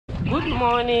Good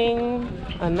morning,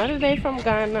 another day from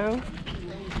Ghana.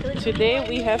 Today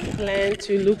we have planned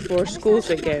to look for schools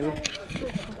again.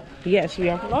 Yes, we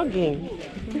are vlogging,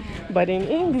 but in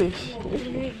English.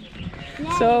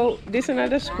 So this is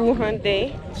another school hunt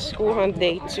day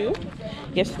 2.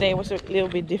 Yesterday was a little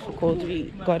bit difficult.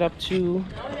 We got up too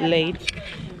late.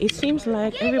 It seems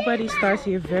like everybody starts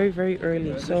here very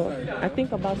early. So I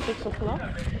think about 6 o'clock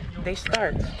they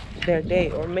start their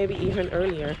day, or maybe even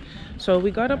earlier. So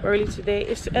we got up early today.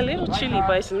 It's a little chilly,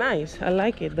 but it's nice. I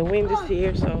like it. The wind is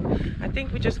here, so I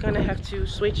think we're just gonna have to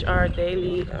switch our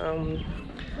daily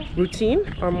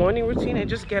routine, our morning routine, and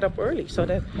just get up early so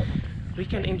that we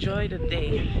can enjoy the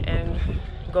day and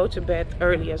go to bed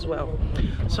early as well.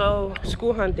 So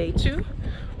school hunt day 2,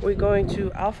 we're going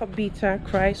to Alpha Beta,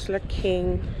 Chrysler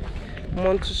King,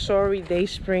 Montessori,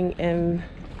 Dayspring, and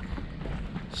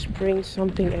Spring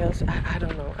something else. I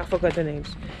don't know, I forgot the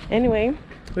names. Anyway,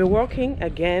 we're walking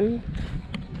again.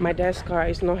 My dad's car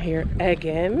is not here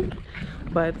again,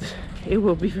 but it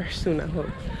will be very soon, I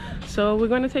hope. So we're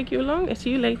going to take you along and see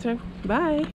you later.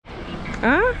 Bye.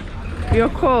 Huh? You're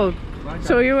cold,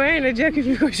 so you're wearing a jacket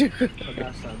because you're cold.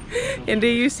 And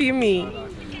then you see me,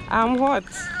 I'm hot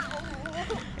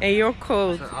and you're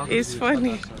cold. It's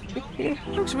funny. It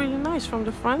looks really nice from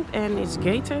the front, and it's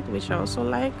gated, which I also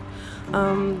like.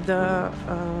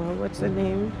 What's the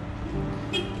name?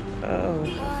 Oh,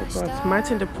 I forgot.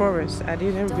 Martin de Porres. I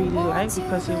didn't really like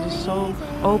because it was so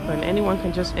open. Anyone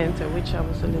can just enter, which I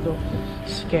was a little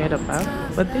scared about.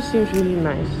 But this seems really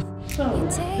nice. Zo,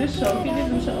 dus Sophie, dit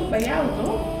doen ze ook bij jou,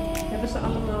 toch? Hebben ze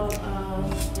allemaal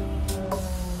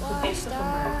gedichten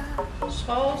gemaakt.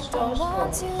 School. School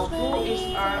is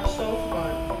so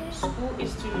fun. School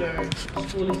is to learn.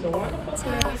 School is a wonderful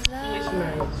place. School is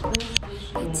nice. School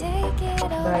is school.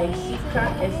 By Sika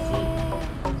Essie.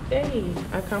 Hey,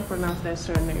 I can't pronounce that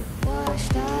surname.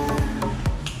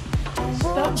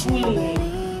 Stop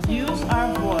bullying. Use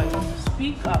our voice.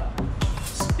 Speak up.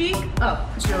 Speak up,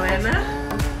 Joanna.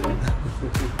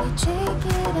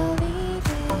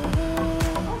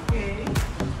 Okay.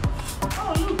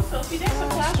 Oh, look, Sophie, there's a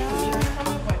classroom. You can come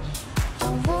and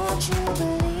watch.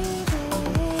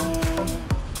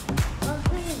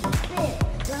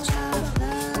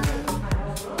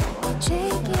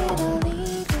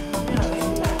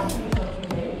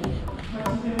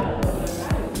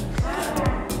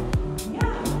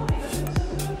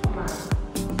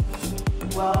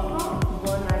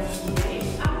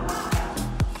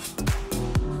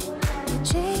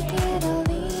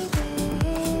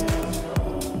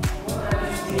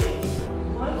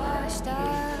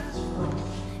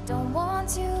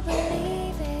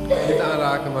 Niet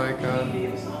aanraken, Maaika.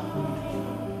 Nee.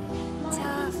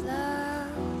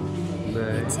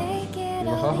 Je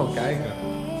mag gewoon kijken.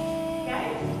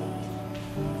 Kijk.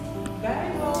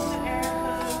 Wij wonen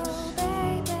ergens.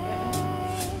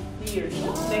 Hier,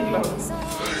 denk ik.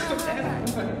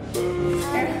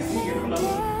 Ergens hier, geloof ik.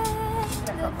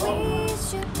 Oh,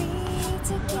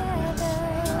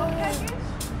 kijk eens.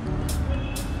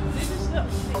 Dit is de.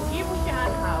 Hier moet je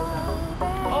aan houden.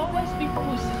 Always be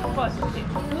positive.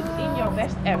 Put in your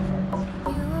best effort.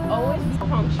 Always be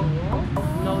punctual.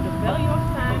 Know the value of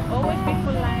time. Always be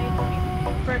polite.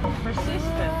 Be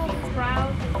persistent. Be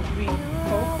proud. Be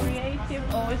co-creative.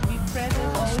 Always be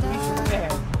present. Always be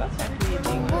prepared. That's actually a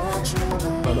thing.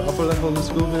 On the upper level of the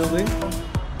school building.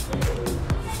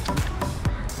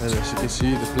 And as you can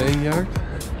see, the playing yard.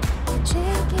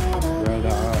 Where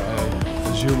there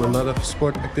are, assume, a lot of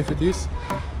sport activities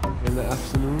in the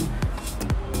afternoon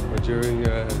or during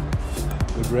the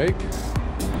break.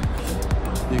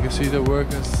 You can see the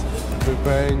workers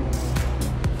preparing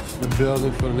the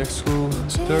building for the next school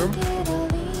term.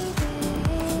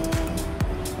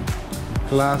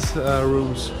 Class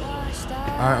rooms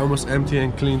are almost empty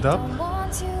and cleaned up.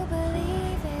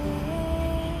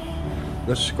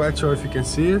 Not quite sure if you can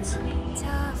see it.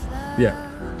 Yeah.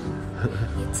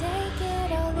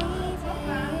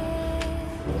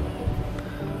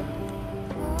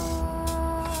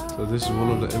 So this is one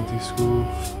of the empty school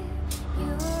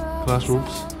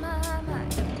classrooms.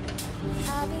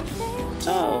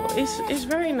 So it's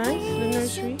very nice, the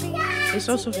nursery. It's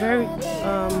also very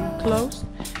closed.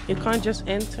 You can't just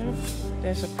enter.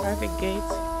 There's a private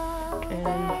gate,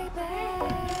 and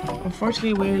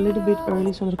unfortunately we're a little bit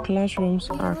early, so the classrooms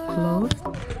are closed.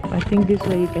 I think this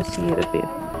way you can see it a bit.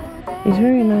 It's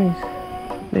very nice.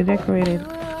 They decorated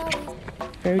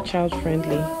very child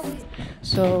friendly.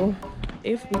 So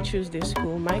if we choose this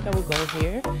school, Micah will go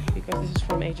here because this is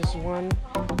from ages 1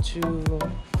 to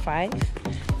 5,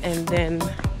 and then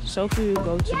Sophie will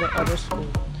go to the other school.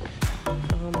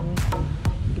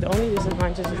 The only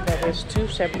disadvantage is that there's two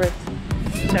separate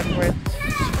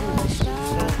schools.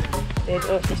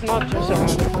 So it's not just around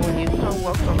the corner. You can't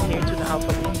walk from here to the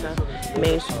Alpha Beta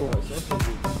main school.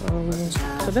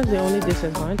 So that's the only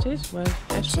disadvantage, but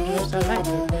as for the rest I like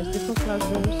it. There's different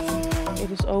classrooms,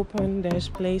 it is open, there's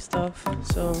play stuff,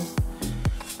 so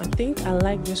I think I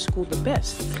like this school the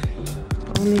best.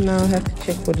 Only now I have to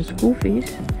check for the school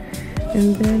fees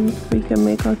and then we can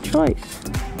make our choice.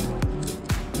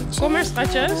 Kom maar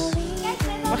schatjes,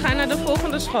 we gaan naar de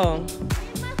volgende school.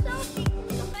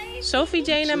 Sophie,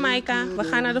 Jane en Maika, we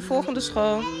gaan naar de volgende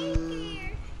school.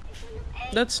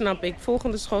 Dat snap ik.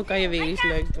 Volgende school kan je weer iets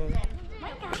leuks doen.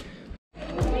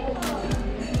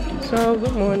 So,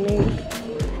 good morning.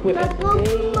 We're at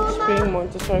the Spring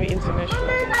Montessori International.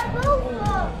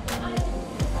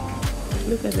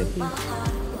 Look at the kids.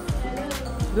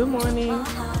 Good morning.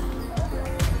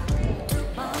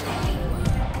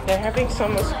 They're having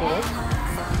summer school.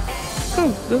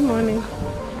 Good morning.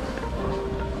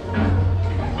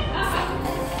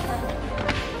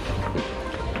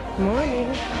 Morning.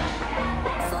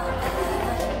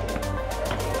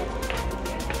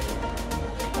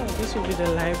 Oh, this will be the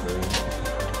library.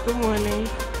 Good morning.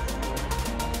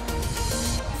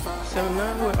 So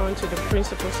now we're on to the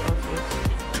principal's office.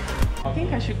 I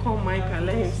think I should call Micah,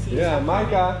 let him see. Yeah,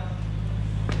 Micah.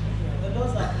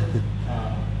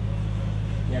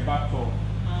 Yeah, back home.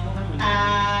 I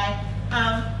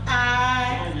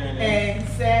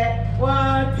said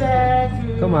wanted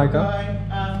to. Come, Micah.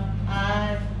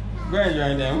 Go and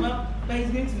join them. But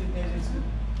he's going to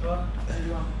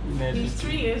Nursery 2. He's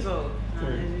 3 years old.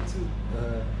 Nursery 2.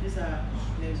 These are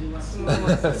Nursery 1.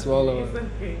 Smaller one.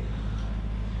 Okay.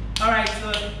 Alright, so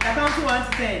I count to 1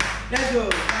 to 10. Let's go. 1,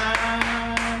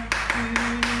 2,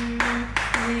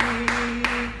 3,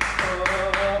 4.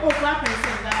 Oh, clap and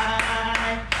sing.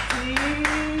 9,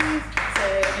 6,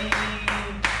 7,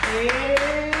 8.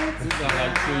 These are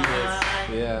like 2 years.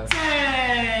 9, Yeah.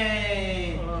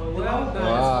 10. The one who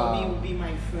Wow. for me will be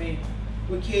my friend.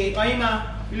 Okay, Oima,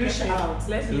 look out.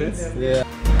 Let's leave them. Yeah.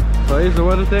 So here's the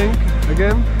water tank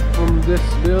again from this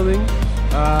building.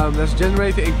 That's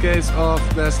generated in case of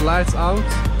there's lights out,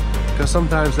 because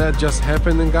sometimes that just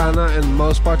happens in Ghana and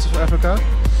most parts of Africa.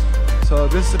 So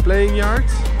this is the playing yard.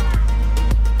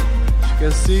 As you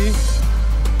can see,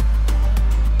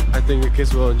 I think the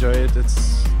kids will enjoy it.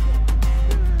 It's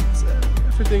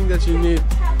everything that you need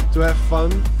to have fun,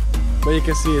 but you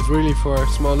can see it's really for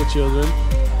smaller children.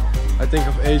 I think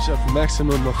of age of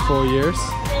maximum of 4 years.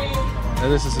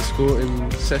 And this is a school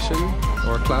in session,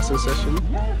 or class in session.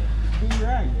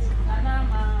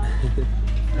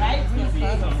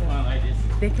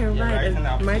 They can write,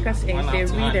 and Micah's age, they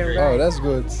read and write. Oh, that's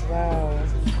good. Wow.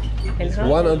 And how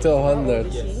 1 until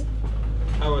 100. Yes.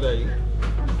 How old are you?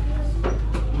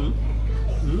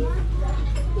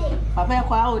 Papa,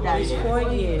 how old are It's you? 4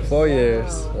 years. 4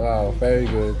 years. Wow, very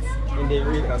good. And they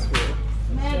read as well.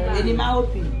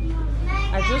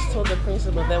 I just told the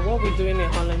principal that what we're doing in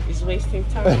Holland is wasting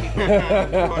time.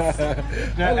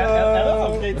 A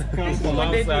lot of kids come from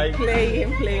They do outside.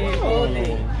 playing all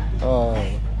day. Oh.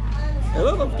 A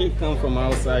lot of kids come from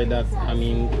outside that, I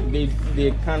mean,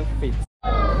 they can't fit.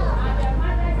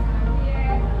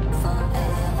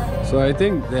 So I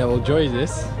think they'll enjoy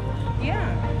this. Yeah,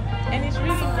 and it's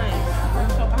really nice.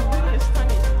 And so I'm really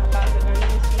astonished about the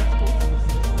Ghanaian schools.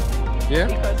 Yeah?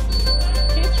 Because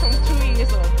kids from 2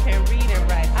 years old can read and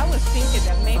write. I was thinking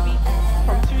that maybe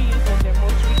from 2 years old their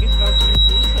motoric is not too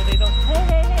good, so they don't,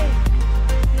 hey.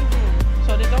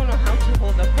 So they don't know how to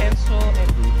hold a pencil and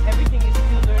everything is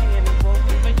still learning and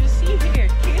evolving. But you see here,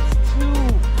 kids too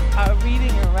are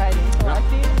reading and writing. So I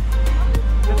think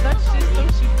the Dutch system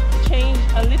should change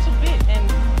a little bit and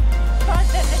start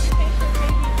that education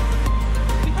maybe.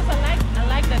 Because I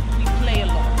like that we play a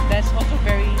lot. That's also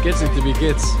very Kids need to be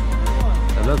kids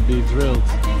and not be drilled. I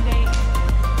think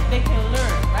they can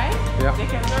learn, right? Yeah. They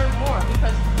can learn more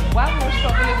because while we were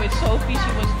struggling with Sophie,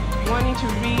 she was wanting to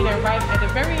read and write at a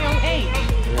very young age.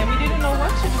 And we didn't know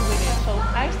what to do with it. So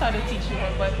I started teaching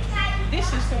her, but this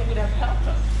system would have helped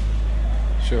us.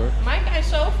 Sure. Mike and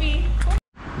Sophie.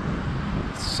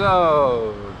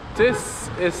 So, this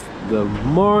is the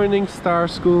Morning Star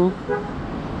School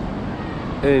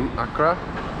in Accra.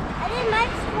 I did my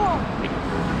school.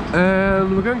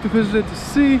 And we're going to visit it to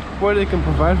see what they can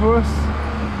provide for us.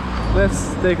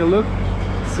 Let's take a look,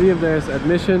 see if there's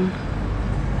admission.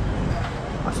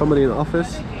 Somebody in the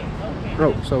office.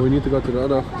 Oh, so we need to go to the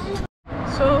other office.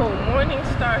 So, Morning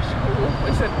Star School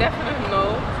is a definite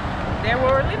no. They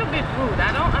were a little bit rude.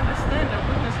 I don't understand the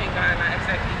rudeness in Ghana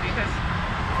exactly because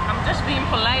I'm just being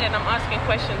polite and I'm asking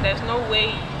questions. There's no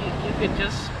way you could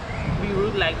just be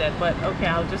rude like that, but okay,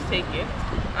 I'll just take it.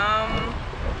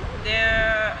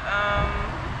 Their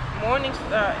mornings,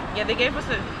 yeah, they gave us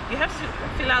you have to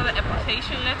fill out an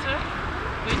application letter,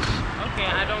 which, okay,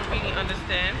 I don't really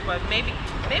understand, but maybe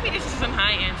this is a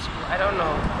high-end school, I don't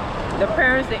know. The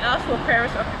parents, they ask for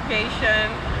parents' occupation,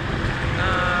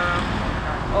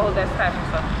 all that type of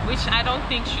stuff, which I don't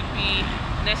think should be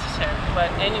necessary, but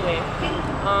anyway,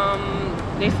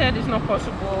 they said it's not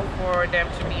possible for them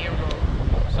to be enrolled,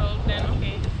 so then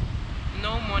okay,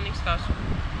 no Morning Star school.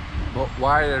 But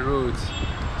why are they rude?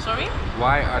 Sorry?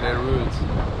 Why are they rude?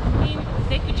 I mean,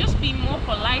 they could just be more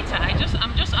politer. I'm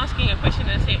just asking a question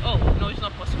and say, oh, no, it's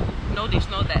not possible. No this,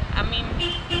 no that. I mean,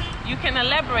 you can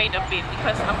elaborate a bit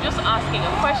because I'm just asking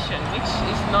a question, which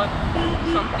is not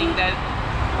something that...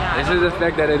 Yeah, Is it the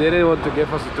fact that they didn't want to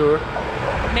give us a tour?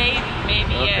 Maybe,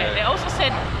 okay. Yeah. They also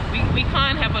said we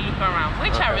can't have a look around,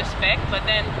 which I respect, but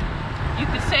then you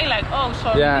could say like, oh,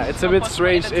 sorry. Yeah, it's a bit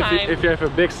strange if you have a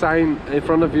big sign in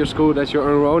front of your school that you're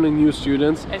enrolling new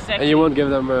students, exactly. and you won't give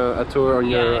them a tour on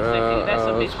your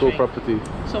exactly. school strange. property.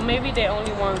 So maybe they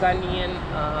only want Ghanaian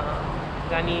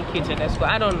kids at that school.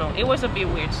 I don't know. It was a bit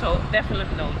weird, so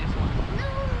definitely no this one.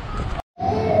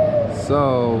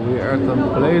 So we are at the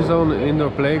play zone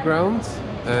indoor playground,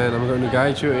 and I'm going to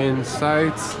guide you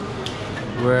inside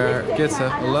where kids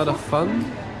have a lot of fun.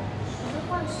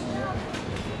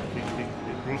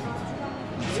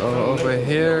 So over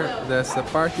here there's a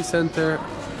party center.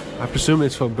 I presume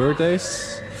it's for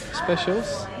birthdays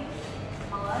specials.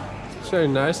 It's very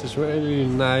nice, it's really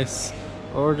nice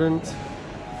ordered.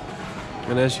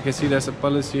 And as you can see, there's a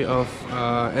policy of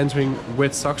entering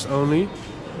with socks only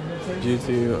due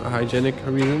to hygienic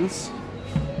reasons.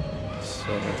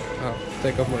 So I'll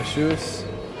take off my shoes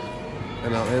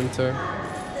and I'll enter.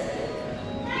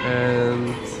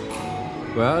 And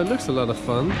well, it looks a lot of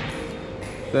fun.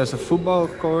 There's a football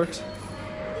court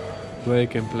where you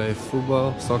can play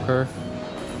football, soccer.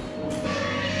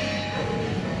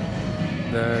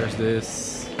 There's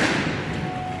this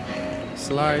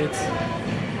slide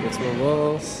with some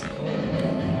walls.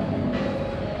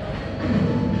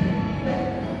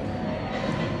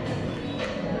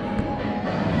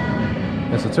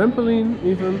 There's a trampoline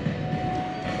even.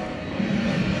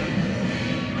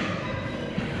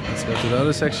 Let's go to the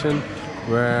other section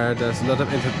where there's a lot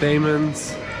of entertainment,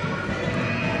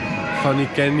 funny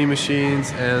candy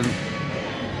machines and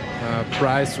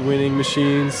prize winning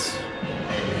machines.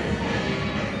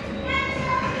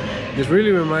 This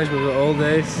really reminds me of the old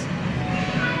days,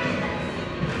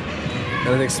 and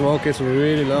I think small kids will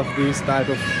really love these type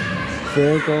of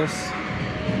vehicles.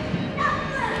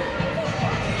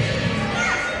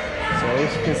 So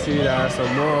as you can see, there are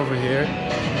some more over here,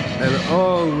 and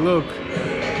oh look,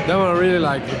 that one I really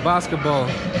like, the basketball.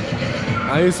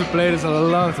 I used to play this a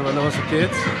lot when I was a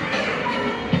kid.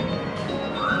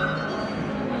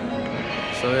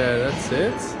 So yeah, that's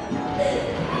it.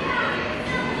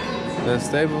 There's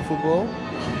table football.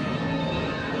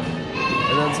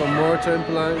 And then some more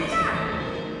trampolines.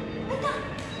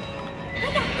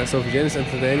 And Sophie Jane is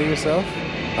entertaining herself.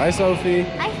 Hi Sophie.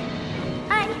 Hi.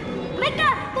 Hi.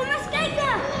 Micah, kom eens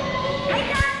kijken.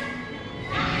 Micah.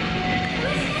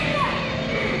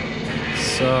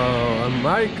 So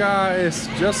Micah is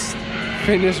just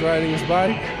finished riding his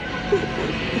bike.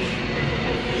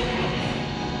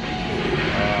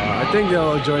 I think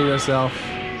you'll enjoy yourself.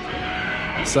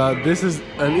 So this is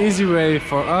an easy way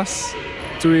for us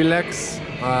to relax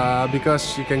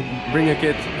because you can bring a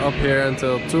kid up here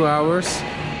until 2 hours.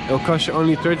 It'll cost you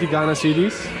only 30 Ghana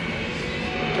cedis,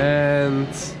 and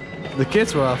the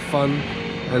kids will have fun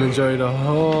and enjoy the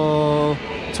whole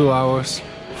 2 hours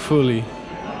fully.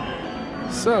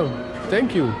 So,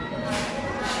 thank you.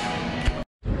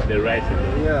 The rice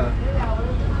alone? Yeah.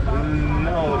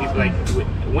 No, it's like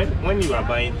when you are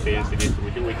buying 10 cedis,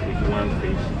 we do it with one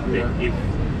fish. Then if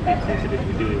 15 cedis,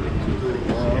 we do it with two.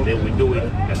 And then we do it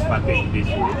as package this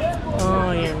way.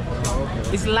 Oh yeah.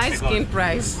 It's light skin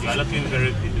price. You are looking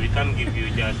very fit. We can't give you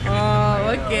just.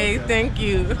 Oh, okay. Thank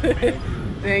you.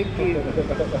 Thank you.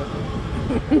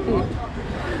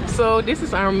 So this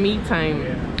is our me time,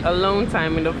 alone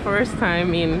time, and the first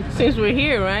time since we're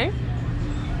here, right?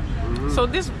 So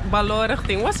this Balorg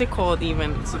thing, what's it called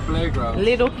even? It's a playground.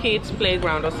 Little kids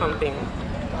playground or something,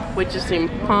 which is in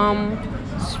Palm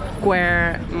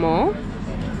Square Mall.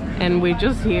 And we're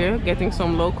just here getting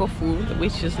some local food,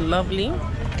 which is lovely.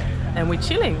 And we're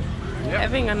chilling,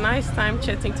 having a nice time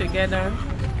chatting together,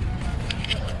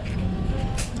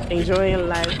 enjoying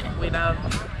life without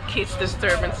kids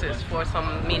disturbances for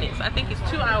some minutes. I think it's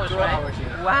 2 hours, 2 right? hours,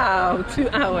 yeah. Wow, 2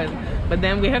 hours. But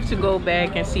then we have to go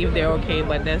back and see if they're okay,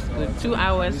 but that's good. 2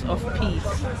 hours of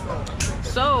peace.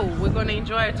 So we're gonna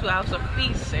enjoy 2 hours of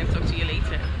peace and talk to you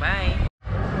later. Bye.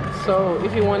 So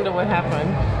if you wonder what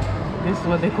happened, this is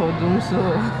what they call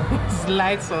doomsday. It's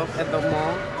lights off at the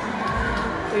mall.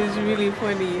 It's really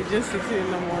funny. You just sit here in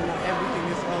the mall now, everything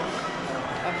is off.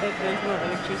 I bet there's no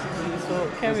electricity. So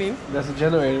Kevin, That's a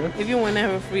generator. if you want to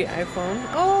have a free iPhone,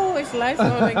 oh, it's lights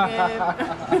on again.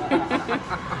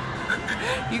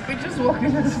 You could just walk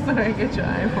in the store and get your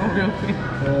iPhone real quick.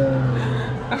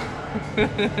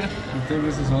 You think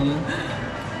this is on?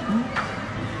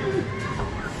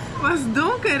 Was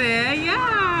donker hè?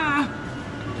 Ja!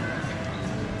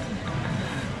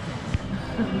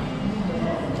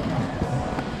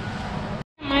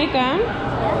 Maika,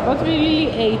 wat willen jullie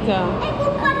eten? Ik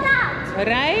wil patat.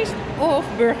 Rijst of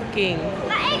Burger King?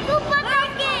 Maar ik wil patat.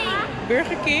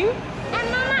 Burger King? En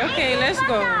mama, Oké, ik wil let's go.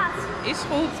 patat. Is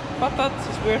goed. Patat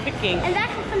is Burger King. En wij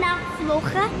gaan vandaag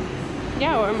vloggen.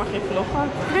 Ja hoor, mag je vloggen?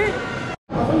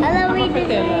 Hallo Mag ik vertellen?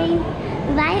 iedereen.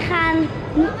 Wij gaan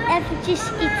nu eventjes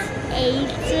iets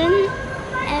eten.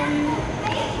 En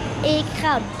ik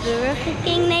ga Burger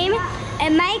King nemen.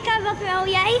 En Maika, wat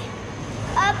wil jij?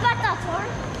 Patat hoor.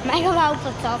 Maika wou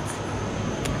patat.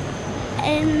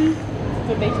 En,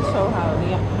 Een beetje zo houden,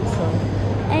 ja. Zo.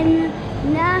 en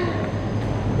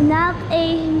na het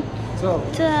eten Zo.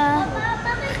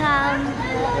 gaan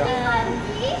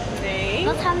Nee.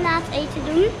 wat gaan we na het eten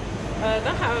doen?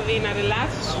 Dan gaan we weer naar de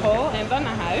laatste school en dan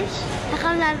naar huis. Dan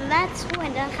gaan we naar de laatste school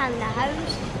en dan gaan we naar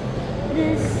huis.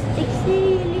 Dus ik zie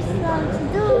jullie straks.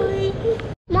 Doei!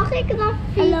 Mag ik dan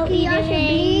Fiki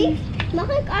alsjeblieft? Mag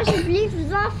ik alsjeblieft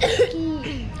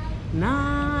Fiki?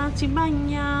 Nati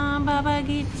banya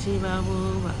babagitsi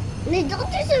babuba. Nee, dat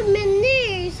is het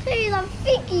menu. Schreef dan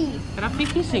Fiki.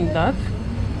 Rafiki zingt dat.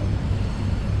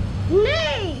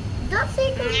 Nee, dat zie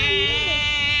ik op menu.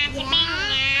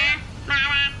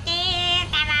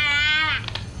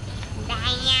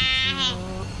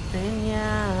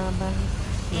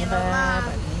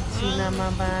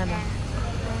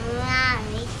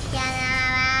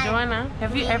 Joanna,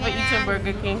 have you ever eaten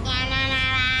Burger King?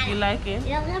 You like it?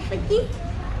 Ja, Fiki.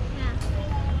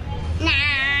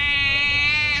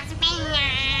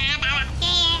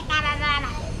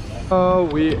 Oh,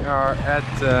 we are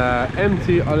at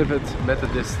empty Olivet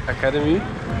Methodist Academy.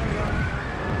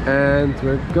 And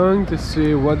we're going to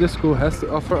see what the school has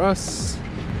to offer us.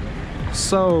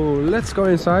 So let's go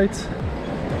inside.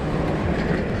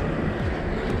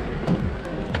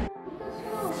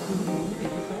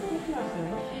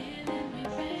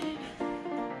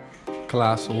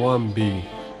 Class 1B.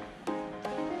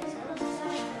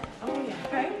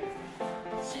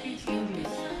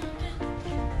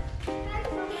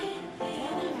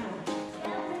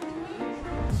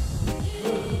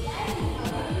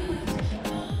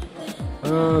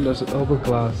 Oh, there's an open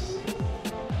class.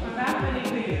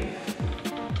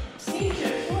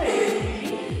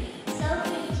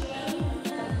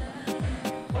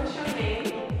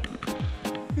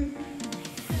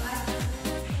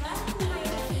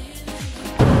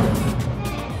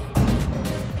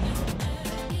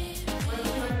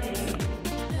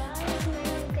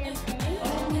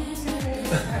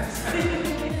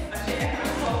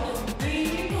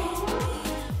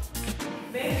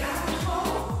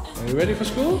 Are you ready for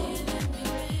school?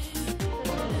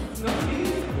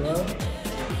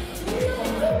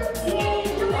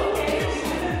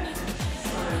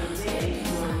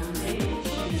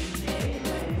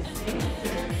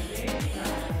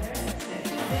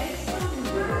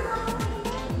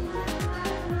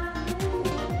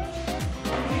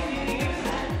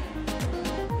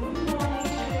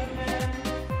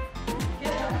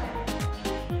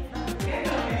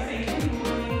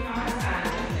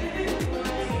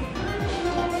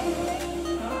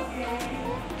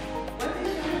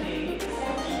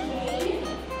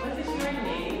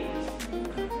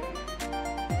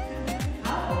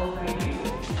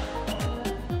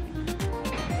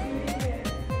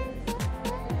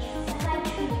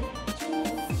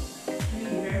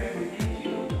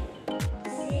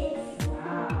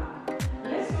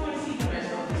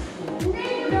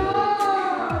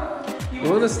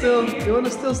 Well, you wanna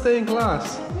still stay in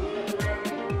class?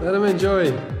 Let them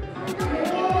enjoy.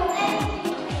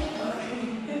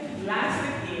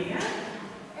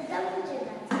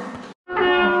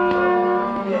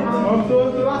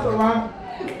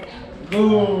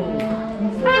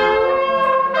 Go.